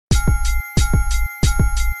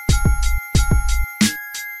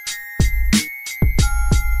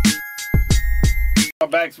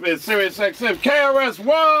backspin, Sirius XM, KRS-One!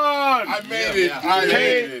 I made it. I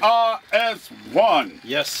made it. KRS-One.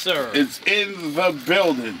 Yes, sir. It's in the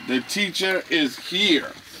building. The teacher is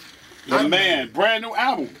here. The man, brand new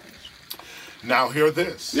album. Now hear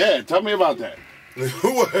this. Yeah, tell me about that.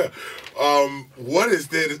 What is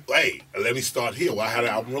there? Hey, let me start here. Well, I had an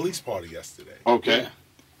album release party yesterday. Okay.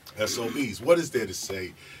 SOBs. What is there to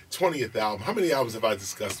say? 20th album. How many albums have I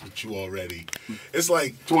discussed with you already? It's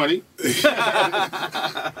like 20. That's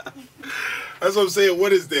what I'm saying.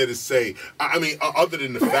 What is there to say? I mean, other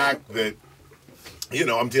than the fact that, you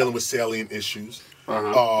know, I'm dealing with salient issues.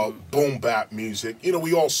 Boom bap music. You know,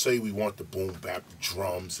 we all say we want the boom bap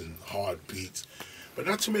drums and hard beats, but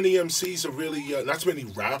not too many MCs are really, not too many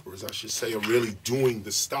rappers, I should say, are really doing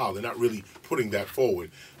the style. They're not really putting that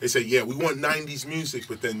forward. They say, yeah, we want 90s music,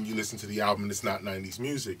 but then you listen to the album and it's not 90s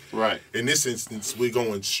music. Right. In this instance, we're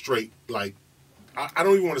going straight, like, I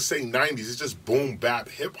don't even want to say 90s. It's just boom bap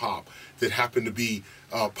hip hop that happened to be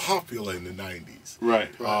popular in the 90s. Right.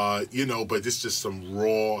 You know, but it's just some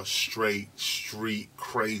raw, straight, street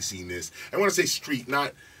craziness. And when I say street,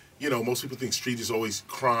 not, you know, most people think street is always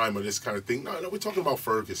crime or this kind of thing. No, we're talking about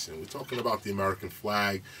Ferguson. We're talking about the American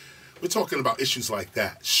flag. We're talking about issues like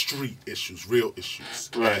that. Street issues, real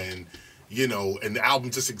issues. Right. And, you know, and the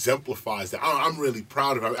album just exemplifies that. I'm really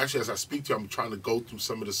proud of it. Actually, as I speak to you, I'm trying to go through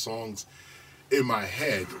some of the songs in my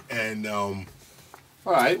head. And, all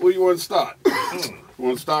right, where you want to start? You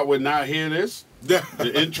want to start with Not Hear This?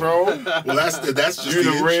 The intro? Well, that's just You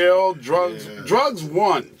the real Drugs. Yeah.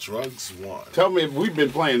 Drugs-one. Drugs-one. Tell me, we've been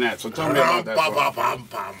playing that, so tell me about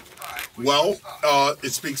that. Well,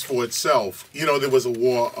 it speaks for itself. You know, there was a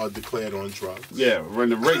war declared on drugs. Yeah, in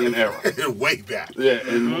the Reagan era. Way back. Yeah,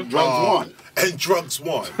 and drugs won. And drugs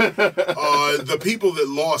won. The people that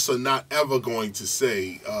lost are not ever going to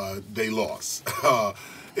say they lost.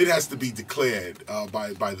 It has to be declared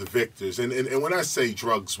by the victors. And when I say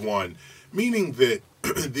drugs won, meaning that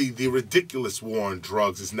the ridiculous war on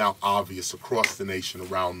drugs is now obvious across the nation,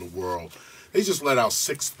 around the world. They just let out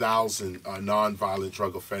 6,000 nonviolent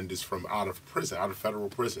drug offenders from out of federal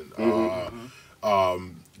prison.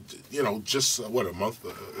 You know, just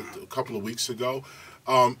a couple of weeks ago.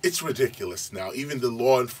 It's ridiculous now. Even the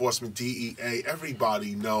law enforcement, DEA,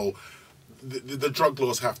 everybody know the drug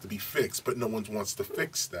laws have to be fixed, but no one wants to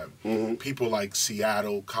fix them. People like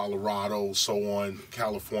Seattle, Colorado, so on,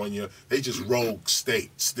 California, they just rogue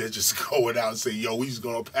states. They're just going out and saying, yo, we're just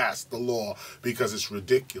going to pass the law because it's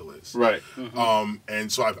ridiculous. Right.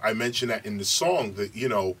 And so I mentioned that in the song that, you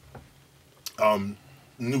know,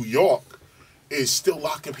 New York is still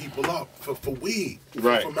locking people up for weed, for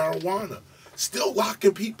marijuana. Still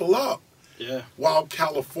locking people up. Yeah. While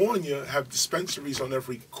California have dispensaries on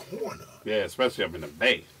every corner. Yeah, especially up in the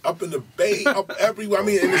Bay. Up in the Bay, up everywhere. I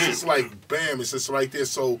mean, and it's just like, bam, it's just right there.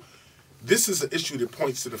 So this is an issue that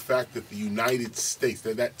points to the fact that the United States,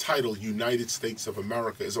 that title, United States of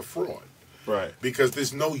America, is a fraud. Right. Because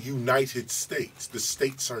there's no United States. The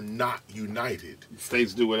states are not united.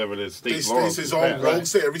 States do whatever the state laws. States is all rogue.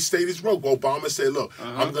 Say every state is rogue. Obama said, "Look,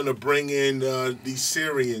 I'm going to bring in these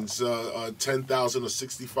Syrians, 10,000 or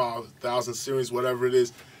 65,000 Syrians, whatever it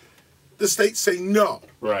is." The states say no.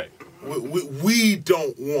 Right. We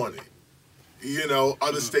don't want it. You know,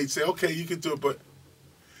 other states say, "Okay, you can do it," but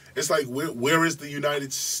it's like, where is the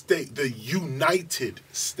United States? The United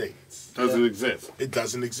States. Doesn't exist. It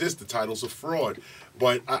doesn't exist. The title's a fraud.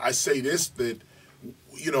 But I say this, that,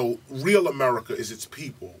 you know, real America is its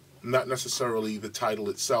people, not necessarily the title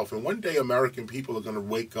itself. And one day American people are going to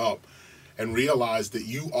wake up and realize that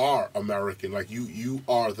you are American. Like, you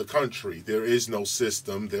are the country. There is no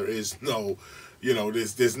system. There is no, you know,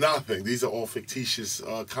 there's nothing. These are all fictitious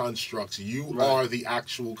constructs. You are the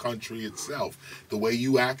actual country itself. The way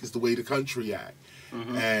you act is the way the country acts.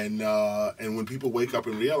 And when people wake up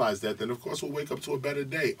and realize that, then of course we'll wake up to a better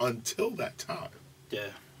day. Until that time,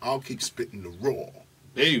 I'll keep spitting the raw.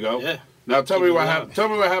 There you go. Yeah. Now tell me what happened. Tell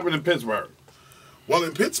me what happened in Pittsburgh. Well,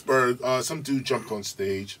 in Pittsburgh, some dude jumped on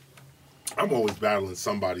stage. I'm always battling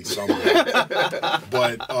somebody somewhere,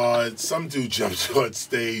 but some dude jumped on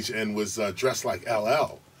stage and was dressed like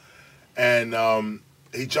LL, and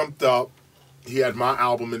he jumped up. He had my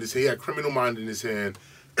album in his hand. He had Criminal Mind in his hand.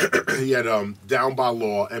 He had Down by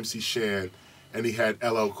Law, MC Shan, and he had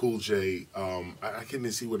LL Cool J. I can't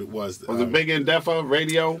even see what it was. Was it Big and Defa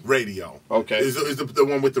Radio? Radio. Okay. Is the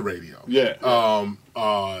one with the radio. Yeah.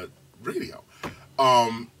 Radio.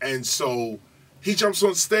 And so he jumps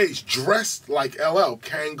on stage dressed like LL.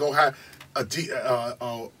 Kango had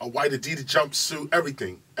a white Adidas jumpsuit,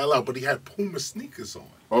 everything. LL, but he had Puma sneakers on.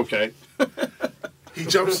 Okay. He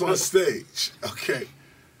jumps on stage. Okay.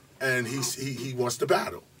 and he wants to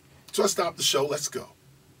battle. So I stopped the show. Let's go.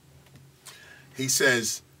 He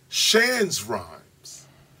says, Shan's rhymes.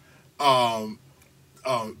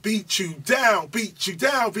 Beat you down, beat you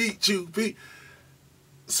down, beat.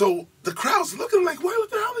 So the crowd's looking like, what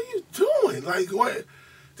the hell are you doing? Like, what?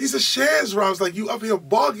 These are Shan's rhymes. Like, you up here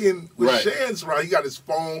bugging with Shan's rhymes. He got his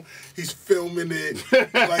phone. He's filming it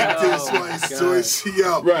like this.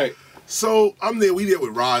 Right. So I'm there. We there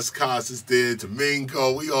with Roz Costas there,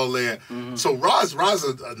 Domingo. We all there. So Roz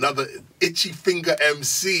another itchy finger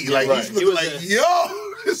MC. Like, he's looking like,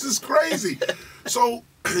 yo, this is crazy. So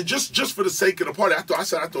just for the sake of the party, I thought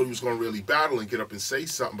he was going to really battle and get up and say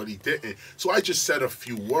something, but he didn't. So I just said a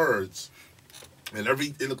few words, and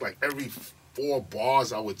it looked like every 4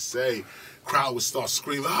 bars I would say, crowd would start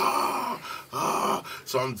screaming, ah.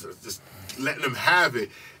 So I'm just letting them have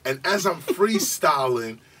it. And as I'm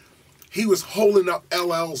freestyling, he was holding up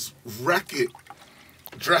LL's record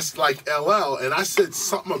dressed like LL, and I said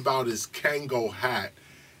something about his Kango hat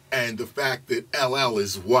and the fact that LL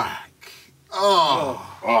is whack.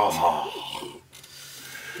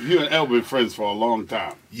 You and L been friends for a long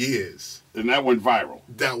time. Years. And that went viral.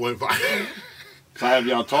 So have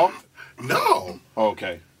y'all talked? No.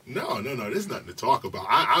 Okay. No. There's nothing to talk about.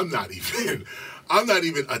 I'm not even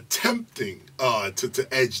attempting to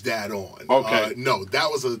edge that on. Okay. No,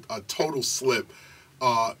 that was a total slip.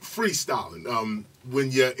 Freestyling.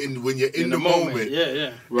 When you're in the moment,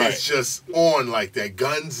 right. It's just on like that,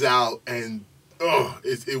 guns out, and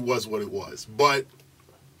it was what it was. But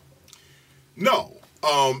no,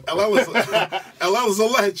 LL is a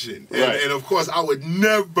legend, and of course I would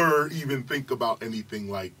never even think about anything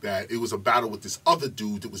like that. It was a battle with this other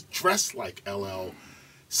dude that was dressed like LL,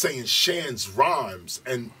 saying Shan's rhymes,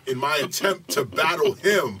 and in my attempt to battle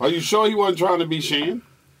him, are you sure he wasn't trying to be Shan?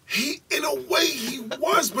 He, in a way, he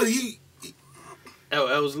was, but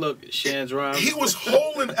LL's look, Shan's rhymes. He was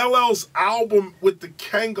holding LL's album with the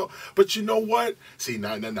Kango. But you know what? See,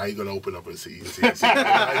 now you're going to open up and see. Now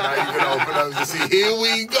you're going to open up and see. Here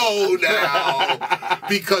we go now.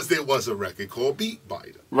 Because there was a record called Beat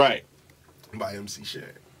Biter. Right. By MC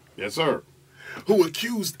Shan. Yes, sir. Who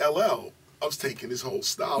accused LL of taking his whole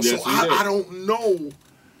style. Yes, so I don't know.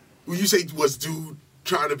 When you say, was dude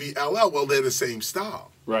trying to be LL, well, they're the same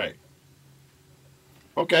style. Right.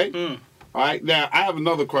 Okay. All right, now I have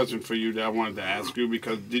another question for you that I wanted to ask you,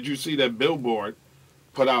 because did you see that Billboard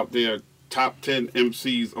put out their top 10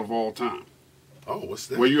 MCs of all time? Oh, what's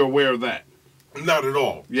that? Were you aware of that? Not at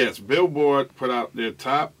all. Yes, Billboard put out their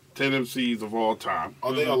top 10 MCs of all time.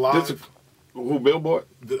 Are they alive? Who, Billboard?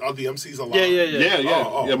 Are the MCs alive? Yeah.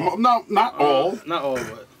 No, not all. Not all,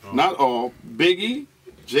 but. Not all. Biggie,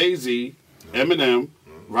 Jay-Z, Eminem,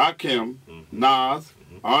 Rakim, Nas,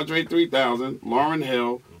 Andre 3000, Lauryn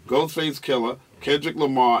Hill, Ghostface Killer, Kendrick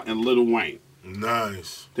Lamar, and Lil Wayne.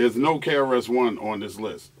 Nice. There's no Krs-one on this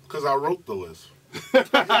list. Because I wrote the list.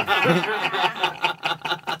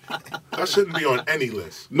 I shouldn't be on any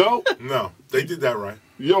list. No? No. They did that right.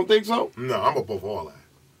 You don't think so? No, I'm above all that.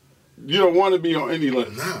 You don't want to be on any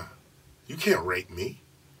list? Nah. You can't rate me.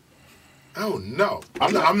 Oh, no.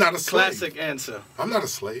 I'm not a slave. Classic answer. I'm not a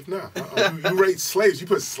slave, no. You rate slaves. You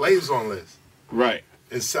put slaves on lists. Right.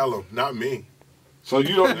 And sell them, not me. So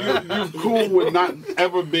you cool with not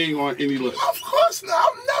ever being on any list? Of course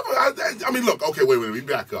not. I'm never. I mean, look. Okay, wait. We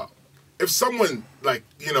back up. If someone like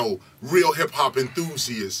real hip hop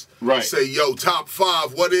enthusiasts say, "Yo, top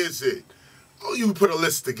 5, what is it?" Oh, you put a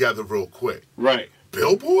list together real quick. Right.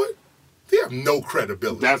 Billboard? They have no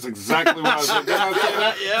credibility. That's exactly what I was saying. They're not saying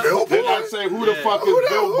that. Billboard? They're not saying who the fuck is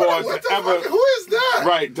Billboard to ever. Who is that?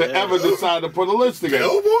 Right, to ever decide to put a list together.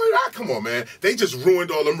 Billboard? Ah, come on, man. They just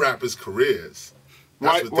ruined all them rappers' careers.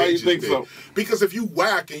 Why you think so? Because if you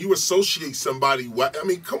whack and you associate somebody whack, I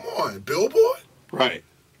mean, come on, Billboard? Right.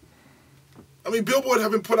 I mean, Billboard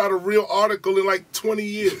haven't put out a real article in like 20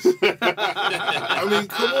 years. I mean,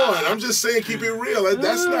 come on. I'm just saying, keep it real.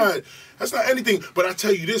 That's not anything. But I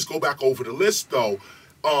tell you this, go back over the list though.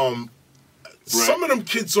 Some of them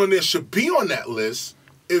kids on there should be on that list.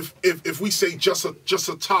 If we say just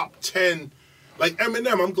a top 10, like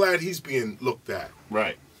Eminem, I'm glad he's being looked at.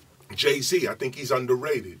 Right. Jay-Z, I think he's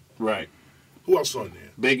underrated. Right. Who else on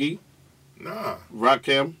there? Biggie. Nah.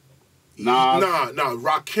 Rakim. Nas. Nah.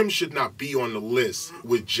 Rakim should not be on the list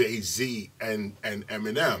with Jay-Z and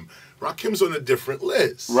Eminem. Rakim's on a different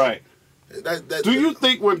list. Right. Do you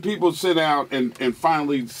think when people sit down and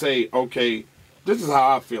finally say, okay, this is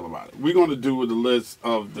how I feel about it, we're going to do the list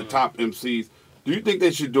of the top MCs, do you think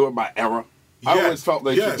they should do it by era? I always felt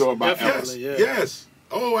they should do it by era. Yes.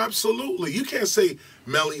 Oh, absolutely. You can't say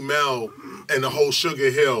Melly Mel and the whole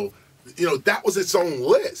Sugar Hill that was its own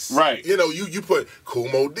list. Right. You put Kool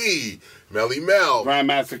Moe Dee, Melly Mel,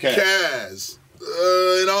 Grandmaster Caz. Kaz,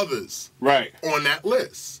 and others. Right. On that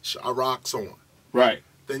list. Shyrock's on. Right.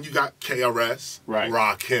 Then you got KRS. Right.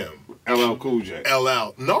 Rakim. LL Cool J.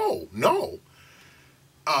 LL. No.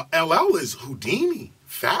 LL is Houdini,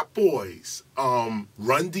 Fat Boys, Run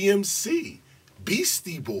DMC,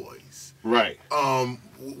 Beastie Boys. Right.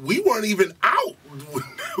 We weren't even out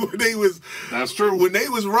when they was. That's true. When they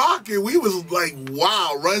was rocking, we was like,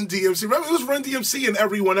 wow, Run DMC. Remember, it was Run DMC and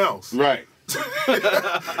everyone else. Right.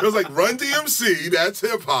 It was like Run DMC, that's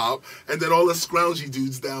hip hop, and then all the scroungy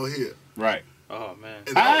dudes down here. Right. Oh man.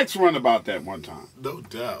 And I asked Run about that one time. No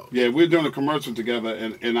doubt. Yeah, we were doing a commercial together,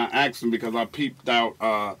 and I asked him because I peeped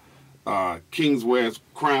out Kings wears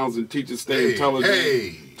crowns and teachers stay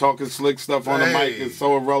intelligent. Talking slick stuff on the mic is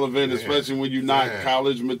so irrelevant, especially when you're not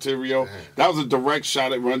college material. That was a direct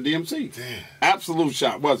shot at Run DMC. Absolute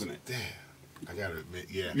shot, wasn't it? I gotta admit,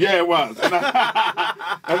 yeah. Yeah, it was. And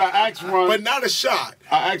I asked Run. But not a shot.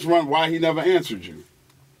 I asked Run why he never answered you.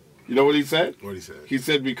 You know what he said? What he said? He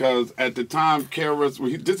said because at the time,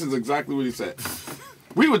 this is exactly what he said.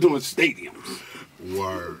 We were doing stadiums.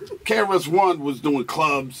 Word. Krs-one was doing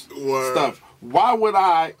clubs, stuff. Why would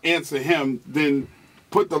I answer him, then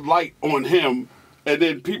put the light on him, and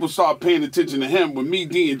then people start paying attention to him when me,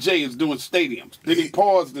 D, and J is doing stadiums? Then he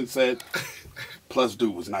paused and said, plus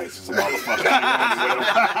dude was nice as a motherfucker.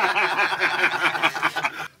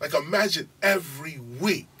 Like imagine every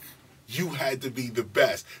week you had to be the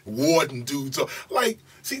best. Warden dudes. Like,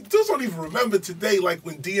 see, dudes don't even remember today, like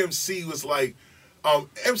when DMC was like,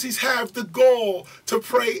 MCs have the goal to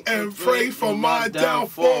pray and pray for my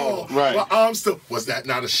downfall. Right. But I'm still, was that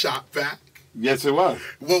not a shot back? Yes, it was.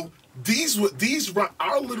 Well,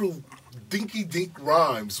 our little dinky dink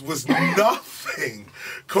rhymes was nothing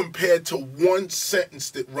compared to one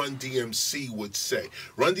sentence that Run DMC would say.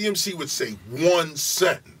 Run DMC would say one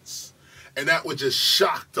sentence, and that would just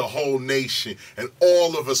shock the whole nation, and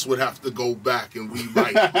all of us would have to go back and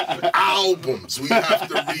rewrite albums. We have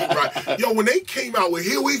to rewrite. Yo, when they came out with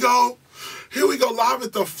Here We Go live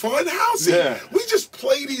at the Fun House. Yeah. We just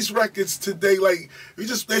play these records today like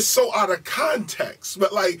they're so out of context.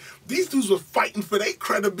 But like these dudes were fighting for their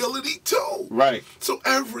credibility too. Right. So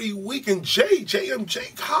every week and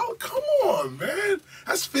JMJ, come on, man.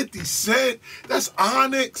 That's 50 Cent. That's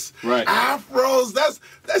Onyx. Right. Afros.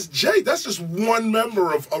 That's Jay. That's just one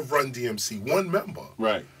member of Run DMC. One member.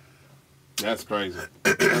 Right. That's crazy.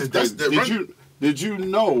 That's crazy. Did you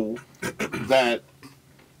know that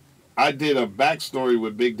I did a backstory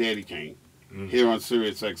with Big Daddy Kane here on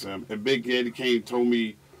Sirius XM, and Big Daddy Kane told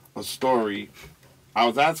me a story. I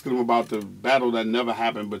was asking him about the battle that never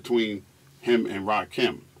happened between him and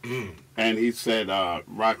Rakim. And he said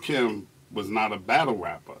Rakim was not a battle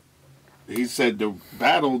rapper. He said the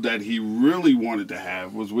battle that he really wanted to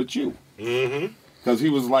have was with you. Because he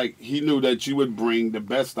was like, he knew that you would bring the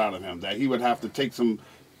best out of him, that he would have to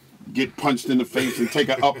get punched in the face and take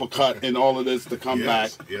an uppercut and all of this to come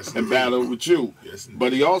back and battle with you.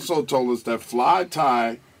 But he also told us that Fly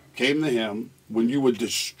Ty came to him when you were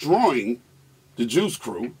destroying the Juice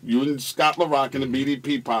Crew, you and Scott LaRock and the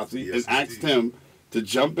BDP posse, and asked him to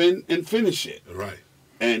jump in and finish it. Right.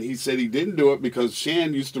 And he said he didn't do it because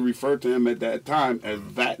Shan used to refer to him at that time as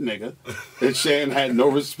that nigga. And Shan had no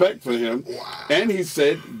respect for him. Wow. And he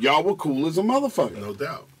said, y'all were cool as a motherfucker. No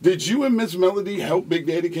doubt. Did you and Miss Melody help Big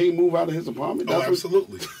Daddy Kane move out of his apartment? Oh,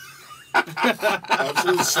 absolutely.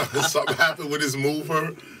 Absolutely. Something happened with his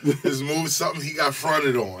mover. Something he got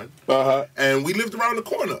fronted on. And we lived around the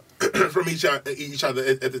corner from each other.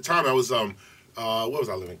 At the time, I was, where was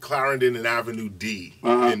I living? Clarendon and Avenue D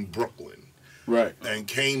in Brooklyn. Right. And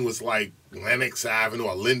Kane was like Lenox Avenue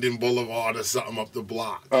or Linden Boulevard or something up the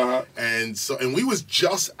block. And we was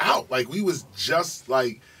just out. Like, we was just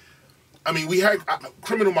like, I mean, we had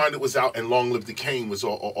Criminal Minded was out and Long Live the Kane was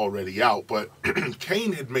already out. But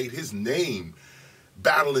Kane had made his name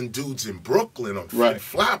battling dudes in Brooklyn on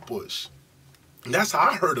Flatbush. And that's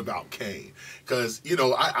how I heard about Kane. Because,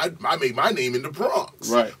 I made my name in the Bronx.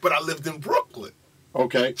 Right. But I lived in Brooklyn.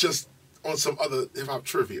 Okay. Just on some other hip-hop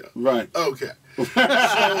trivia. Right. Okay. So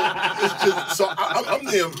I'm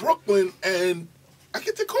there in Brooklyn, and I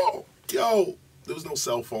get the call. Yo, there was no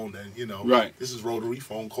cell phone then, Right. This is rotary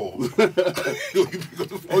phone call.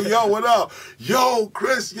 Oh, yo, what up? Yo,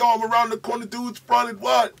 Chris, I'm around the corner. Dude's fronted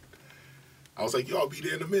what? I was like, yo, I'll be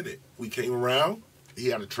there in a minute. We came around. He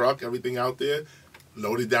had a truck, everything out there.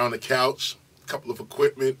 Loaded down the couch, a couple of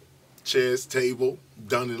equipment, chairs, table,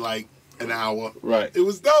 done in like an hour. Right. It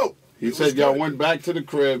was dope. He said y'all went back to the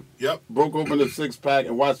crib. Yep. Broke open a 6-pack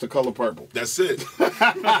and watched The Color Purple. That's it.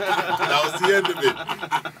 That was the end of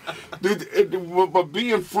it. But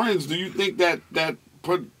being friends, do you think that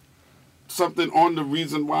put something on the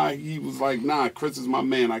reason why he was like, nah, Krs is my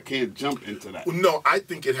man, I can't jump into that? No, I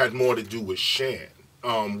think it had more to do with Shan.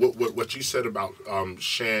 What you said about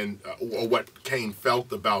Shan, or what Kane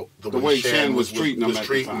felt about the way Shan was treating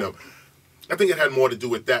him. I think it had more to do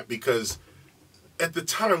with that because at the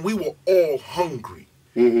time we were all hungry.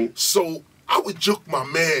 Mm-hmm. So I would juke my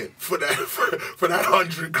man for that for that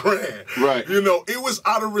 $100,000. Right. You know, it was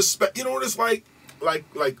out of respect. You know what it's like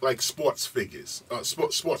sports figures,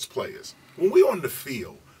 sports players. When we on the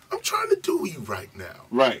field, I'm trying to do you right now.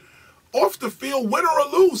 Right. Off the field, winner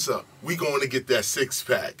or loser, we going to get that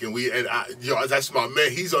 6-pack, and that's my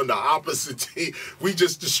man. He's on the opposite team. We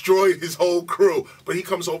just destroyed his whole crew, but he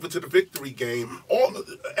comes over to the victory game.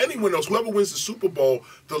 Anyone else, whoever wins the Super Bowl,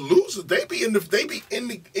 the loser, they be in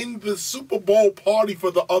the Super Bowl party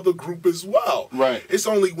for the other group as well. Right. It's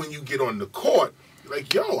only when you get on the court,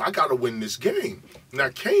 like, yo, I gotta win this game. Now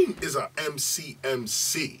Kane is a MC,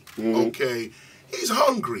 okay? He's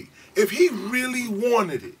hungry. If he really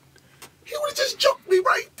wanted it, he would have just juked me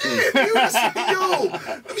right there. He would have said, yo,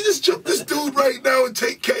 let me just juke this dude right now and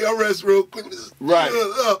take KRS real quick. Right.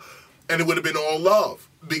 And it would have been all love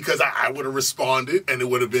because I would have responded and it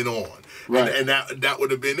would have been on. Right. And that would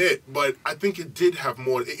have been it. But I think it did have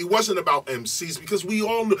more. It wasn't about MCs because we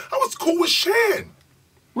all knew. I was cool with Shan.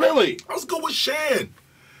 Really? I was good with Shan.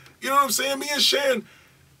 You know what I'm saying? Me and Shan,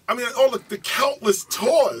 I mean, all the countless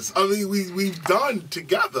tours, I mean, we've done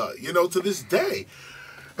together, you know, to this day.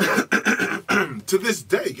 To this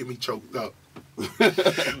day, get me choked up when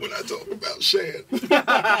I talk about Shan.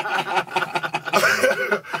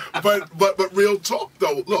 but real talk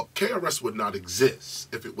though, look, KRS would not exist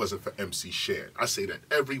if it wasn't for MC Shan. I say that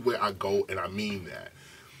everywhere I go, and I mean that.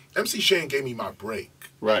 MC Shan gave me my break.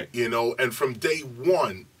 Right. You know, and from day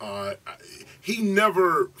one, he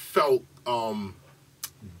never felt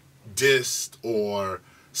dissed or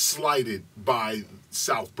slighted by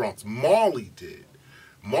South Bronx. Marley did.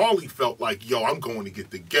 Marley felt like, yo, I'm going to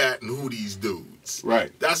get the gat and who these dudes.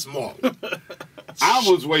 Right. That's Marley. I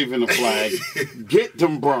was waving a flag. Get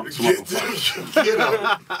them Bronx, motherfucker. You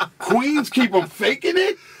know, Queens keep them faking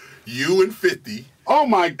it? you and 50. Oh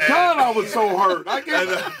my God, I was so hurt. I can't.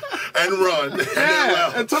 And Run.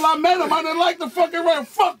 Yeah, until I met him, I didn't like the fucking record.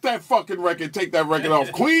 Fuck that fucking record. Take that record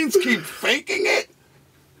off. Queens keep faking it?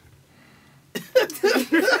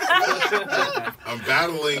 I'm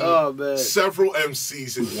battling several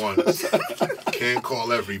MCs at once. Can't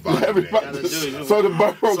call everybody. So the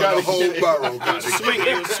borough got to whole borough got to swing.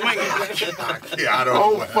 Yeah, I don't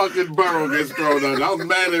whole know. fucking borough gets thrown out. I was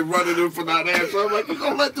mad at running him for not answering. I'm like, you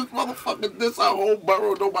gonna let this motherfucker diss our whole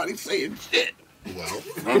borough? Nobody's saying shit. Well,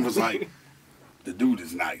 I was like, the dude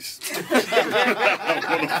is nice. I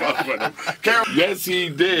wanna fuck with him. Yes, he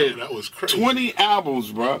did. that was crazy. 20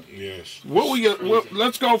 albums, bro. Yes.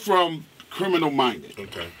 Let's go from Criminal Minded.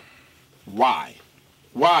 Okay. Why?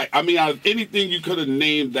 Why? I mean, out of anything you could have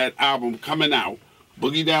named that album coming out,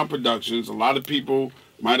 Boogie Down Productions, a lot of people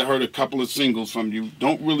might have heard a couple of singles from you,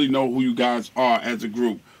 don't really know who you guys are as a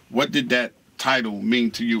group. What did that title mean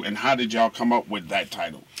to you, and how did y'all come up with that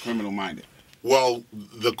title, Criminal Minded? Well,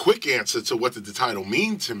 the quick answer to what did the title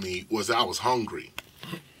mean to me was I was hungry.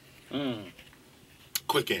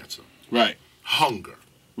 Quick answer. Right. Hunger.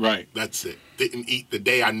 Right. That's it. Didn't eat the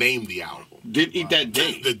day I named the album. Didn't eat that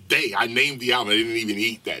day? The day I named the album, I didn't even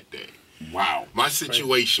eat that day. Wow. My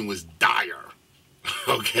situation was dire.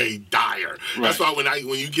 Okay, dire. Right. That's why when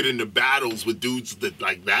you get into battles with dudes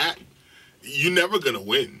like that, you're never gonna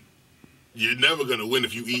win. You're never gonna win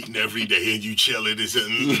if you eating every day and you chilling and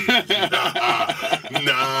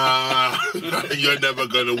nah, you're never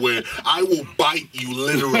gonna win. I will bite you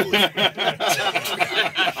literally.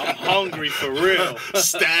 I'm hungry for real.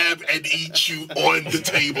 Stab and eat you on the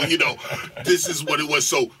table. You know, this is what it was.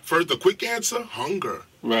 So, first, the quick answer: hunger.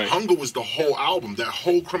 Right. Hunger was the whole album. That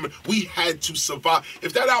whole criminal. We had to survive.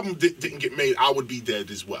 If that album didn't get made, I would be dead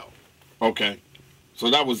as well. Okay. So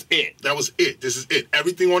that was it. That was it. This is it.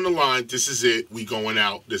 Everything on the line. This is it. We going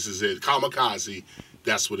out. This is it. Kamikaze.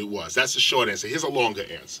 That's what it was. That's the short answer. Here's a longer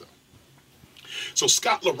answer. So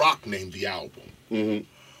Scott LaRock named the album.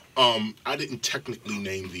 Mm-hmm. I didn't technically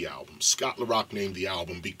name the album. Scott LaRock named the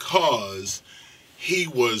album because he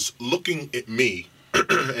was looking at me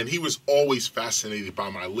and he was always fascinated by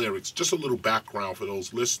my lyrics. Just a little background for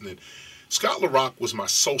those listening. Scott LaRock was my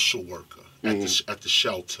social worker at the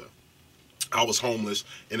shelter. I was homeless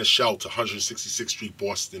in a shelter, 166th Street,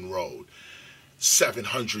 Boston Road.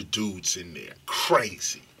 700 dudes in there.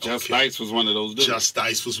 Crazy. Just Ice was one of those dudes. Just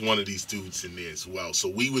Ice was one of these dudes in there as well. So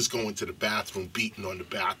we was going to the bathroom, beating on the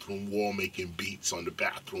bathroom wall, making beats on the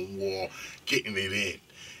bathroom wall, getting it in.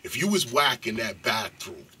 If you was whacking that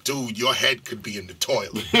bathroom, dude, your head could be in the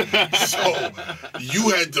toilet. So you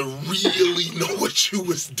had to really know what you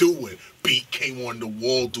was doing. Beat came on the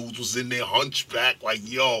wall, dudes was in there hunchback, like,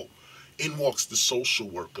 yo. In walks the social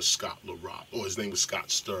worker, Scott LaRock, or his name was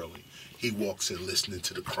Scott Sterling. He walks in listening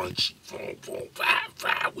to the crunchy, boom, boom,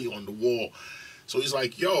 we on the wall. So he's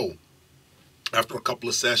like, yo, after a couple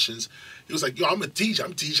of sessions, he was like, yo, I'm a DJ.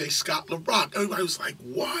 I'm DJ Scott LaRock. Everybody was like,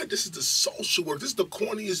 what? This is the social worker. This is the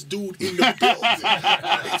corniest dude in the building.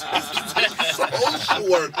 Social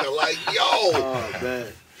worker. Like, yo. Oh, man.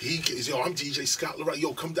 He's, yo, I'm DJ Scott LaRock.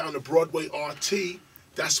 Yo, come down to Broadway RT.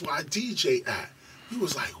 That's where I DJ at. He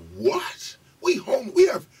was like, what? We home. We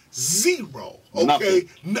have zero. Okay?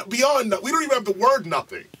 No, beyond that. We don't even have the word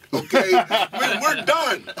nothing. Okay? we're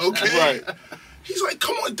done. Okay? Right. He's like,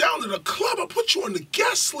 come on down to the club. I'll put you on the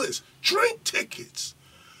guest list. Drink tickets.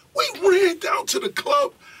 We ran down to the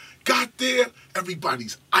club, got there.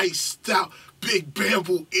 Everybody's iced out. Big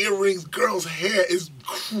bamboo earrings. Girl's hair is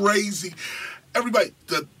crazy. Everybody,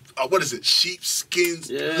 what is it? Sheepskins,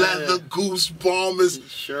 leather, goose bombers.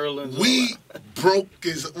 Sherlins. We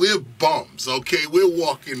we're bums, okay? We're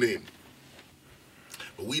walking in.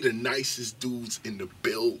 But we the nicest dudes in the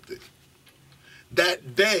building.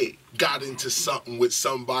 That day, got into something with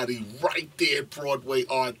somebody right there at Broadway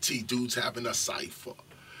RT. Dudes having a cipher.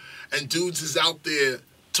 And dudes is out there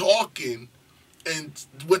talking, and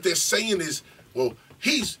what they're saying is, well,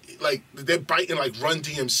 he's like, they're biting like Run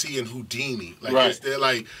DMC and Houdini. Like, right. They're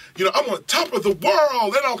like, you know, I'm on top of the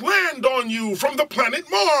world, and I'll land on you from the planet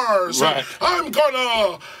Mars. Right. I'm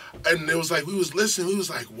gonna. And it was like, we was listening, we was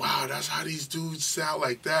like, wow, that's how these dudes sound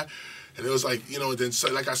like that. And it was like, you know, then,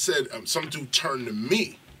 so, like I said, some dude turned to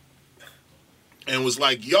me and was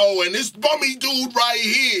like, yo, and this bummy dude right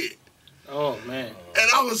here. Oh, man. And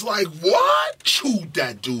I was like, what? Chewed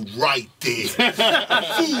that dude right there.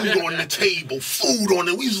 Food on the table, food on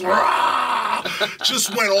it. We was, rah!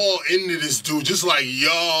 Just went all into this dude. Just like,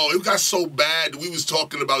 yo, it got so bad. We was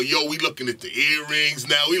talking about, yo, we looking at the earrings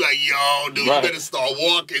now. We like, yo, dude, right. You better start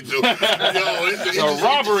walking, dude. Yo, so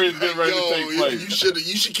robbery is getting ready to take place.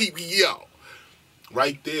 You should keep, yo.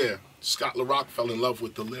 Right there, Scott LaRock fell in love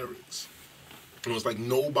with the lyrics. It was like,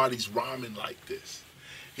 nobody's rhyming like this.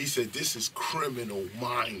 He said, this is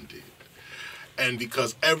criminal-minded. And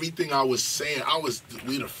because everything I was saying,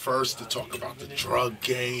 we the first to talk about the drug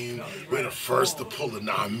game. We're the first to pull the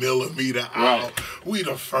 9mm out. Right. We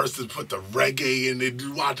the first to put the reggae in it.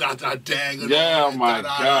 Yeah, oh my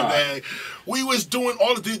God. We was doing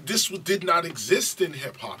all of this. Did not exist in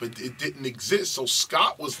hip-hop. It didn't exist. So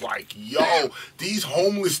Scott was like, yo, these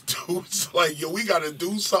homeless dudes, like, yo, we got to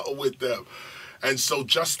do something with them. And so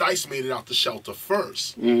Just Ice made it out the shelter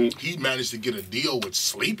first. Mm-hmm. He managed to get a deal with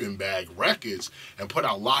Sleeping Bag Records and put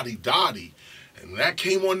out Lottie Dottie. And when that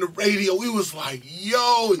came on the radio, we was like,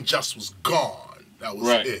 yo, and Just was gone. That was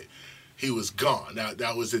it. He was gone.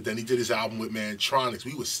 That was it. Then he did his album with Mantronics.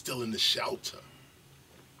 We was still in the shelter.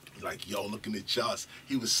 Like, yo, looking at Just.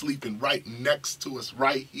 He was sleeping right next to us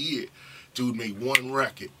right here. Dude made one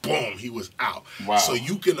record. Boom, he was out. Wow. So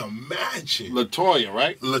you can imagine. LaToya,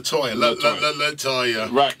 right? LaToya.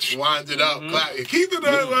 Right. Wind it up. Mm-hmm. Keep it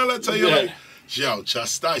up, LaToya. Yeah. Like, yo,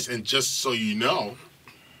 Just Ice. And just so you know,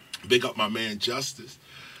 big up my man Justice.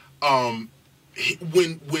 When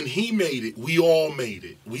he made it, we all made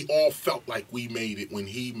it. We all felt like we made it when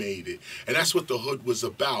he made it. And that's what the hood was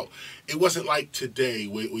about. It wasn't like today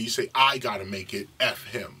where you say, I gotta make it, F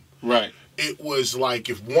him. Right. It was like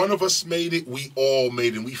if one of us made it, we all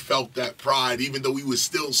made it. And we felt that pride, even though we was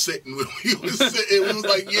still sitting. It was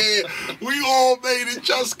like, yeah, we all made it.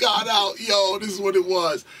 Just got out. Yo, this is what it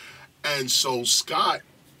was. And so Scott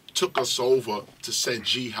took us over to Said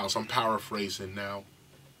G House. I'm paraphrasing now,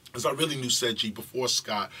 because I really knew Said G before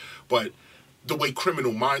Scott. But the way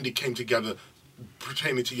Criminal Minded came together,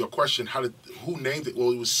 pertaining to your question, who named it?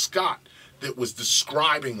 Well, it was Scott that was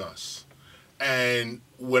describing us. And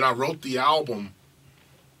when I wrote the album,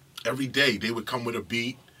 every day they would come with a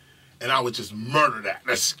beat, and I would just murder that.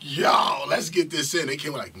 Let's get this in. They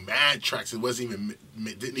came with like mad tracks. It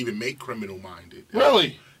didn't even make Criminal Minded.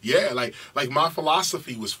 Really? Yeah, like My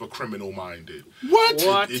Philosophy was for Criminal Minded.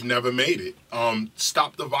 What? It never made it.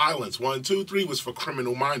 Stop the Violence, 1, 2, 3 was for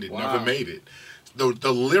Criminal Minded. Wow. Never made it.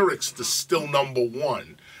 The lyrics, the still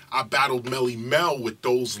 #1. I battled Melly Mel with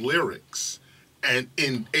those lyrics. And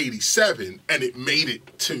in 87, and it made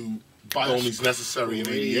it to By All Means Necessary in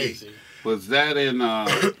 88. Was that in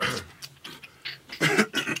wasn't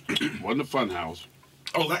the Funhouse?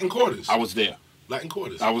 Oh, Latin Quarters. I was there. Latin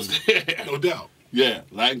Quarters. I was there. No doubt. Yeah,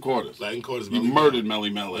 Latin Quarters. Latin Quarters. You murdered Melly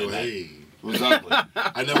Mel in that. Hey. It was ugly.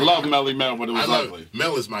 I love Melly Mel, but it was ugly.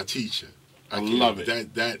 Mel is my teacher. I love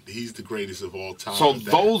it. That he's the greatest of all time. So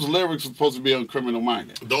those lyrics were supposed to be on Criminal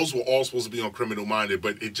Minded. Those were all supposed to be on Criminal Minded,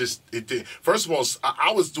 but it did. First of all,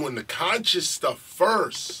 I was doing the conscious stuff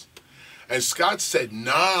first, and Scott said,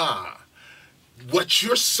 "Nah, what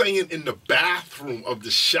you're saying in the bathroom of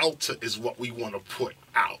the shelter is what we want to put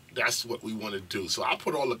out. That's what we want to do." So I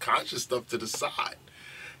put all the conscious stuff to the side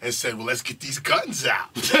and said, well, let's get these guns out.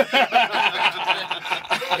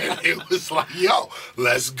 And it was like, yo,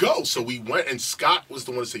 let's go. So we went, and Scott was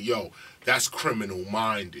the one to say, yo, that's Criminal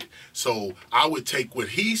Minded. So I would take what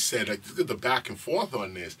he said, like the back and forth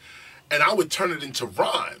on this, and I would turn it into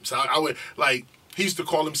rhymes. I would, like, he used to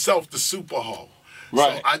call himself the Super Ho.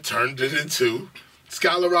 Right. So I turned it into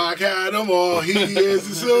Scholar Rock had him all, he is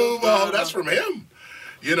the Super Ho. That's from him.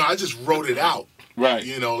 You know, I just wrote it out. Right.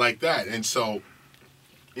 You know, like that. And so,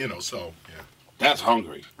 you know, so, yeah. That's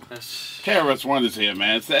hungry. Krs-one is here,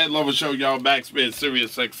 man. Sad Lover Show, y'all. Backspin,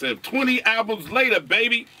 Sirius XM. 20 albums later,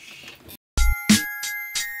 baby.